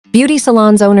Beauty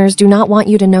salons owners do not want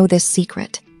you to know this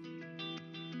secret.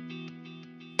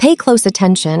 Pay close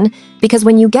attention, because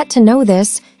when you get to know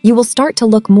this, you will start to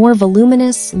look more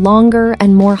voluminous, longer,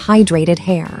 and more hydrated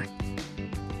hair.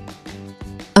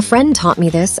 A friend taught me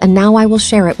this, and now I will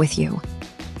share it with you.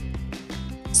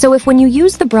 So if when you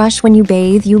use the brush when you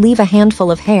bathe, you leave a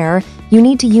handful of hair, you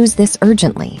need to use this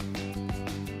urgently.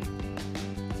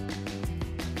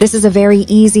 This is a very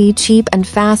easy, cheap, and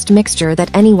fast mixture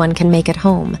that anyone can make at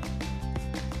home.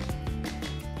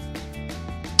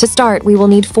 To start, we will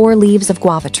need 4 leaves of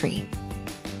guava tree.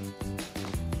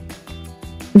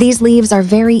 These leaves are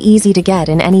very easy to get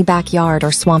in any backyard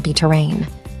or swampy terrain.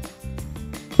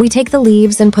 We take the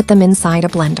leaves and put them inside a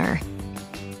blender.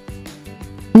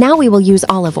 Now we will use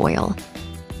olive oil.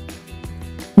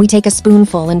 We take a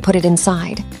spoonful and put it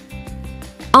inside.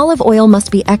 Olive oil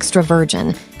must be extra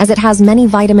virgin, as it has many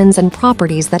vitamins and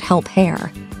properties that help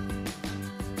hair.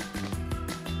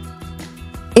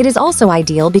 It is also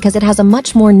ideal because it has a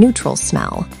much more neutral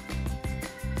smell.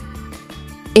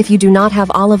 If you do not have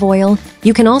olive oil,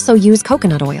 you can also use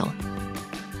coconut oil.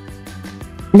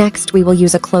 Next, we will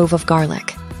use a clove of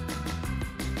garlic.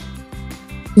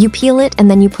 You peel it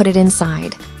and then you put it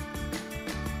inside.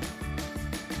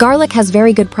 Garlic has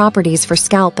very good properties for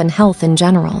scalp and health in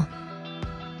general.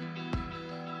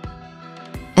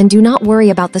 And do not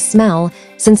worry about the smell,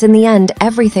 since in the end,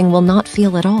 everything will not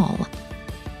feel at all.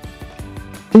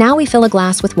 Now we fill a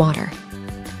glass with water.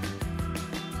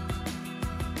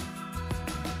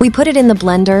 We put it in the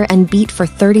blender and beat for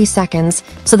 30 seconds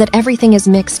so that everything is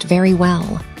mixed very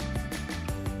well.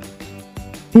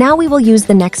 Now we will use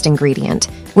the next ingredient,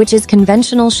 which is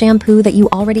conventional shampoo that you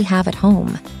already have at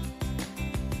home.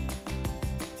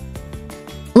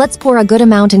 Let's pour a good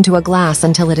amount into a glass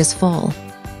until it is full.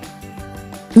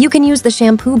 You can use the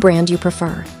shampoo brand you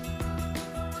prefer.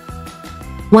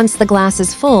 Once the glass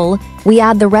is full, we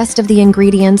add the rest of the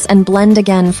ingredients and blend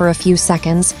again for a few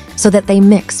seconds so that they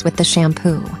mix with the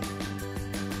shampoo.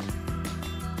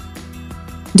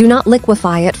 Do not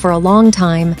liquefy it for a long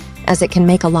time, as it can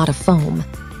make a lot of foam.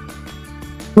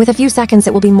 With a few seconds,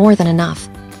 it will be more than enough.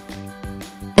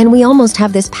 And we almost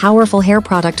have this powerful hair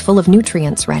product full of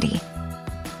nutrients ready.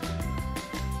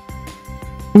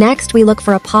 Next, we look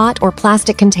for a pot or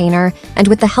plastic container, and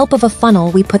with the help of a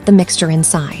funnel, we put the mixture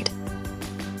inside.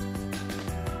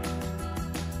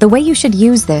 The way you should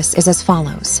use this is as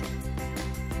follows.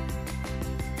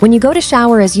 When you go to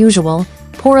shower as usual,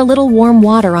 pour a little warm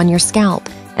water on your scalp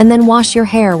and then wash your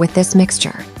hair with this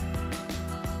mixture.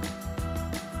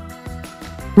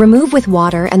 Remove with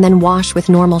water and then wash with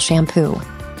normal shampoo.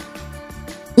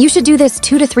 You should do this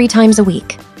 2 to 3 times a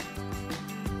week.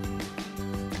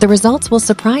 The results will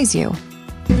surprise you.